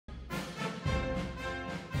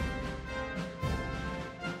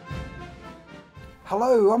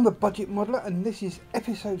Hello, I'm the Budget Modeller and this is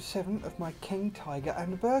episode 7 of my King Tiger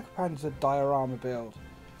and BergePanzer diorama build.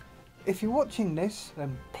 If you're watching this,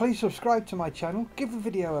 then please subscribe to my channel, give the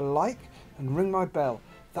video a like and ring my bell.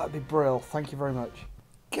 That'd be brilliant, thank you very much.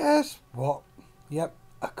 Guess what? Yep,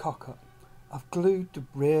 a cock up. I've glued the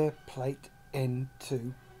rear plate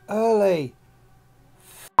into early.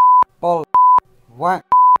 Ball, whack,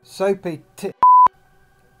 soapy tit.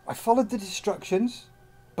 I followed the instructions,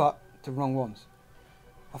 but the wrong ones.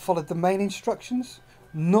 I followed the main instructions,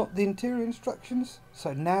 not the interior instructions,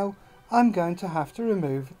 so now I'm going to have to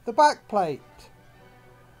remove the back plate.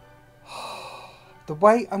 The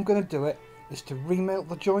way I'm going to do it is to remelt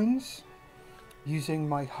the joins using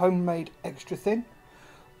my homemade extra thin.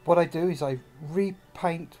 What I do is I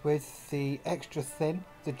repaint with the extra thin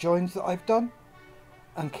the joins that I've done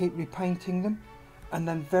and keep repainting them, and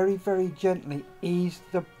then very gently ease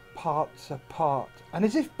the parts apart, and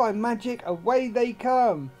as if by magic away they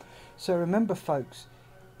come. So remember folks,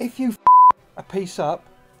 if you a piece up,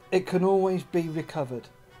 it can always be recovered.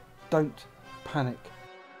 Don't panic.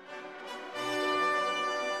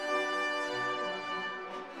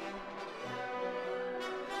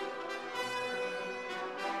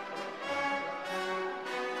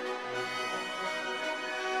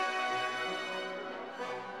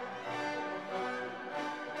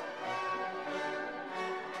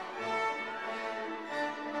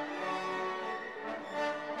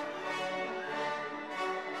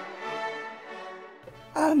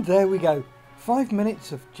 And there we go, 5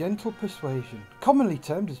 minutes of gentle persuasion, commonly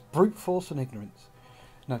termed as brute force and ignorance.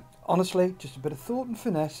 No, honestly, just a bit of thought and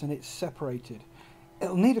finesse and it's separated.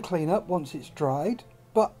 It'll need a clean up once it's dried,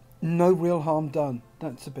 but no real harm done,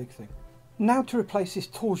 that's the big thing. Now to replace this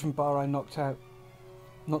torsion bar I knocked out.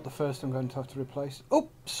 Not the first I'm going to have to replace. Oh,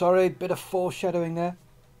 sorry, bit of foreshadowing there.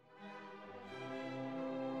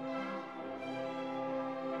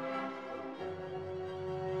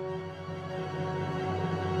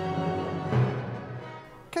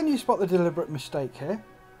 Can you spot the deliberate mistake here?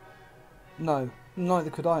 No, neither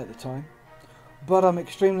could I at the time. But I'm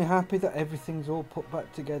extremely happy that everything's all put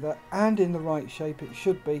back together and in the right shape it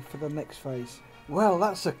should be for the next phase. Well,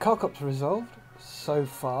 that's the cock-ups resolved, so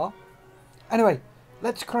far. Anyway,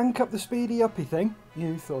 let's crank up the speedy uppy thing.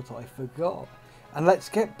 You thought I forgot. And let's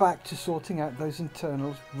get back to sorting out those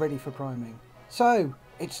internals ready for priming. So,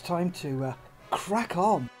 it's time to crack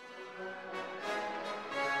on.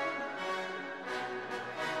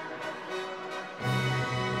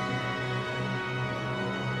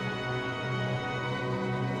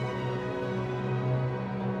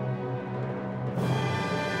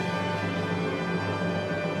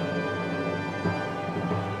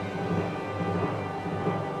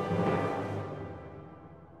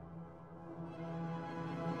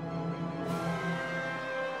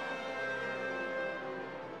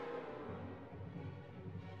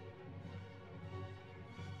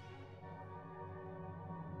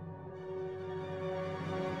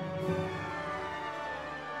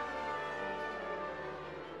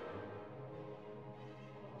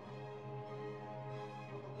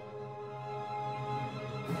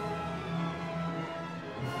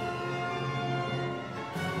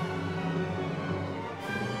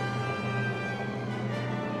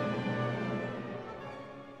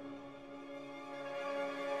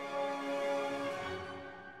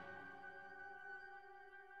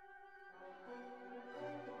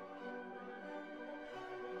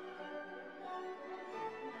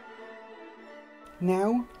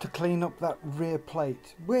 Now to clean up that rear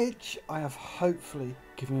plate, which I have hopefully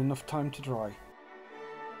given enough time to dry.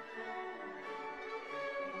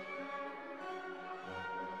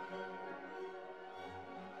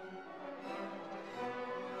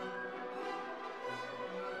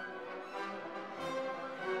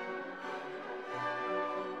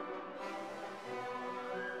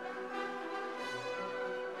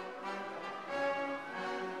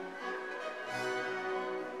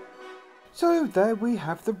 So there we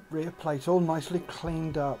have the rear plate all nicely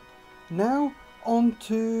cleaned up. Now on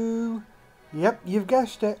to, yep, you've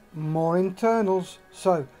guessed it, more internals.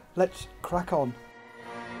 So let's crack on.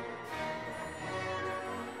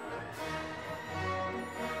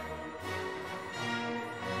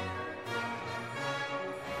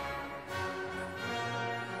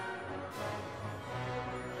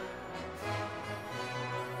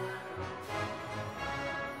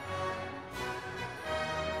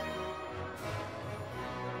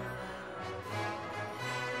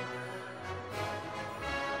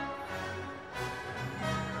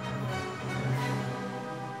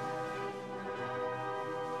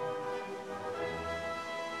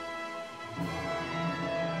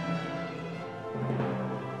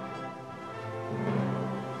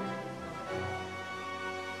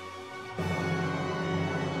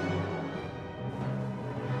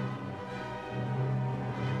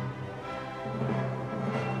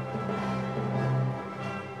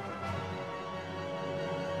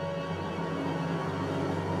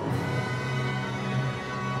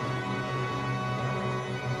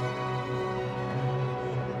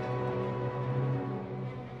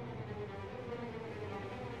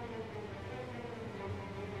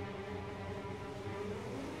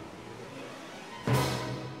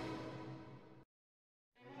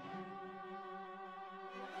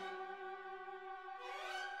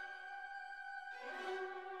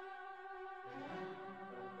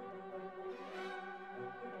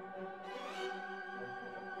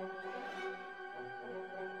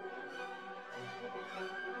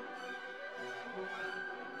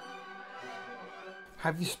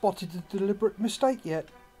 Have you spotted the deliberate mistake yet?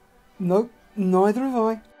 Nope, neither have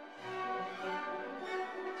I.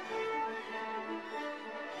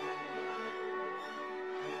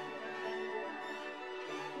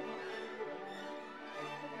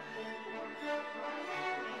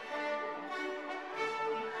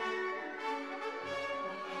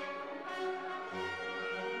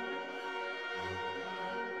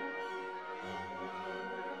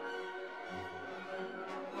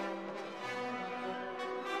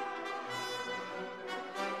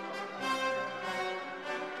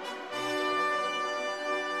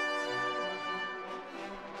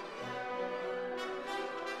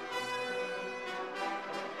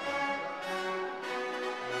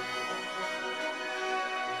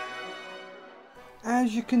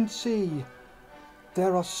 As you can see,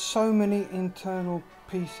 there are so many internal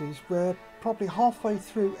pieces. We're probably halfway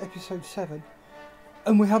through episode 7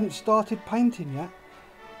 and we haven't started painting yet.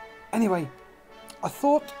 Anyway, I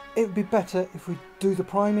thought it would be better if we do the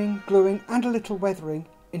priming, gluing and a little weathering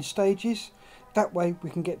in stages. That way we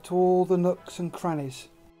can get to all the nooks and crannies.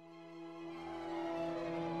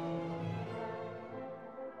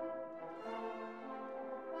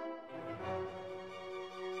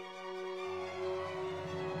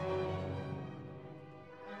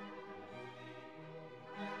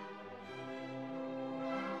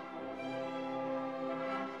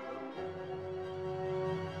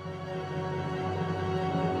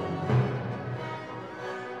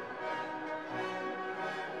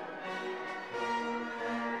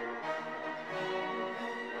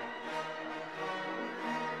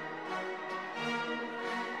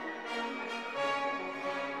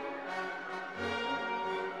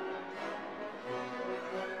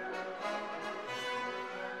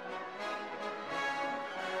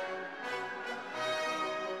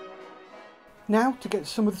 Now to get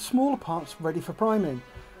some of the smaller parts ready for priming.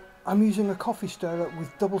 I'm using a coffee stirrer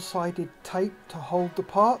with double-sided tape to hold the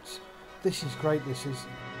parts. This is great, this is.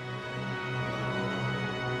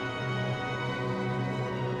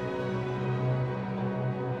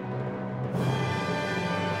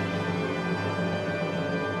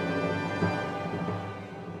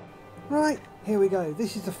 Right, here we go.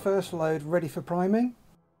 This is the first load ready for priming.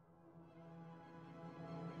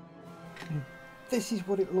 This is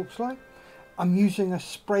what it looks like. I'm using a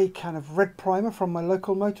spray can of red primer from my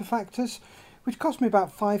local motor factors, which cost me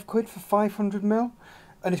about £5 for 500ml,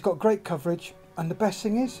 and it's got great coverage. And the best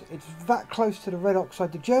thing is, it's that close to the red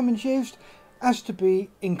oxide the Germans used as to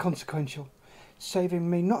be inconsequential, saving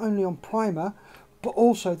me not only on primer, but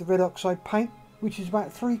also the red oxide paint, which is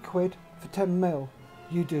about £3 for 10ml.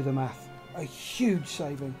 You do the math. A huge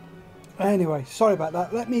saving. Anyway, sorry about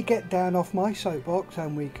that. Let me get down off my soapbox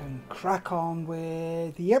and we can crack on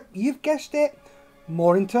with, yep, you've guessed it,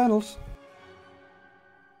 more internals.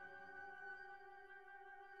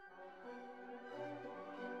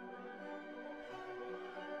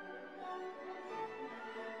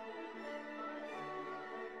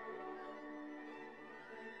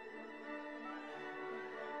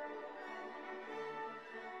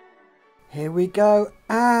 Here we go,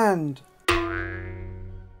 and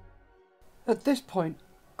at this point,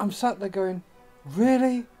 I'm sat there going,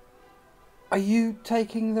 really? Are you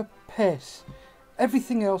taking the piss?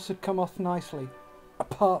 Everything else had come off nicely,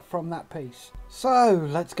 apart from that piece. So,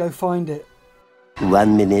 let's go find it.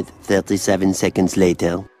 1 minute, 37 seconds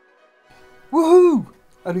later. Woohoo!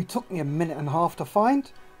 Only took me a minute and a half to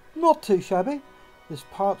find. Not too shabby. There's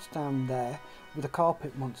parts down there with a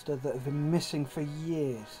carpet monster that have been missing for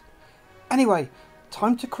years. Anyway,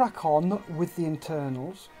 time to crack on with the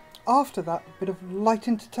internals. After that, a bit of light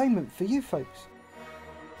entertainment for you folks.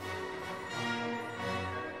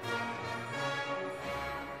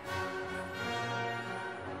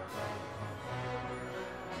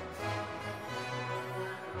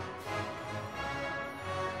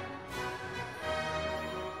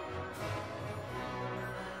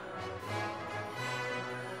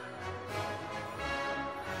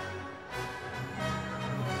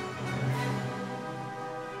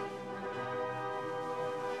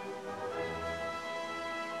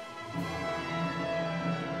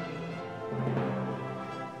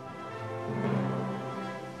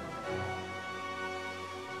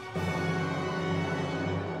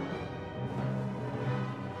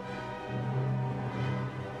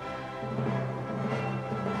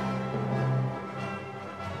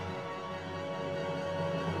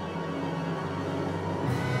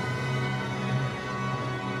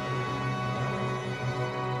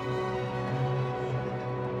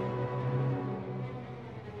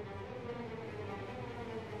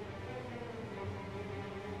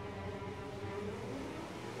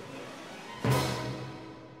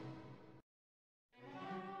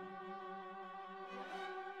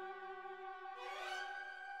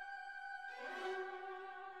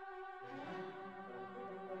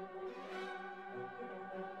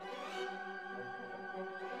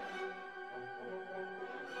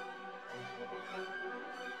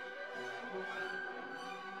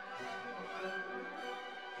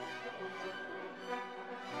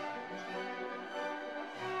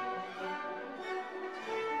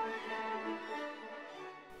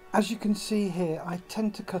 As you can see here, I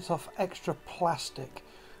tend to cut off extra plastic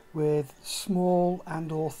with small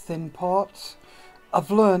and or thin parts.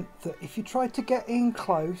 I've learnt that if you try to get in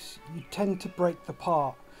close, you tend to break the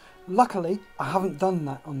part. Luckily, I haven't done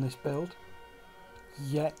that on this build.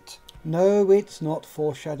 Yet. No, it's not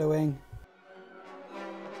foreshadowing.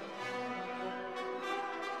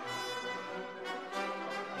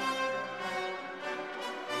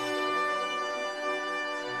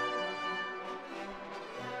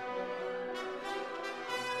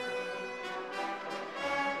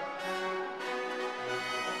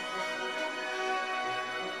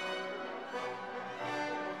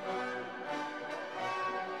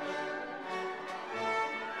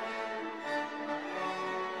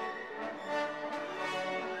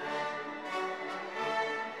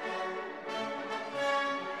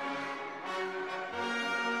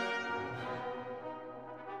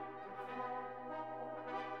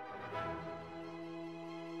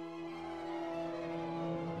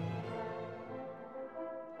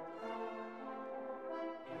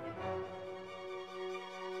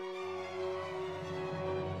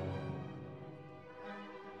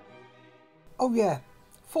 Oh yeah,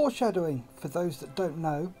 foreshadowing, for those that don't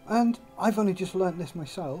know, and I've only just learnt this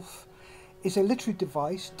myself, is a literary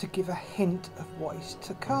device to give a hint of what is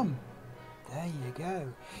to come. There you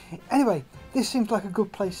go. Anyway, this seems like a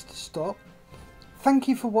good place to stop. Thank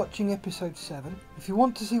you for watching episode 7. If you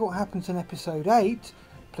want to see what happens in episode 8,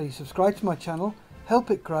 please subscribe to my channel,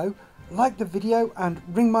 help it grow, like the video and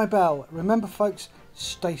ring my bell. Remember folks,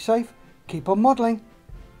 stay safe, keep on modelling.